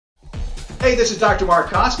Hey, this is Dr. Marc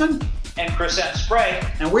Kossmann. And Sprague.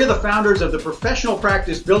 And we're the founders of the Professional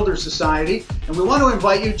Practice Builders Society. And we want to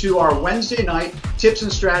invite you to our Wednesday night Tips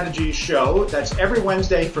and Strategies show. That's every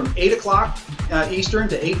Wednesday from 8 o'clock Eastern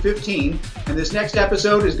to 8:15. And this next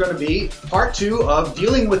episode is going to be part 2 of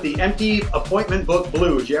dealing with the empty appointment book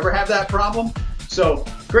blues. You ever have that problem? So,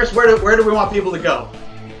 Chris, where do we want people to go?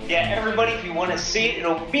 Yeah, everybody, if you want to see it,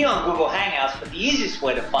 it'll be on Google Hangouts, but the easiest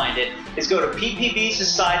way to find it is go to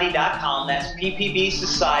ppbsociety.com. That's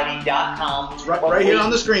ppbsociety.com. It's right here on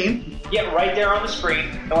the screen. Yeah, right there on the screen.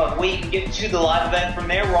 And we'll have a way you can get to the live event from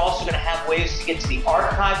there. We're also going to have ways to get to the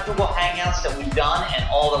archived Google Hangouts that we've done and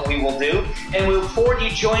all that we will do. And we look forward to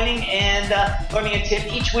you joining and learning a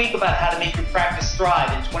tip each week about how to make your practice thrive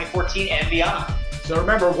in 2014 and beyond. So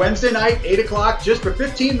remember, Wednesday night, 8 o'clock, just for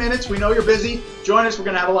 15 minutes. We know you're busy. Join us. We're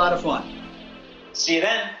going to have a lot of fun. See you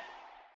then.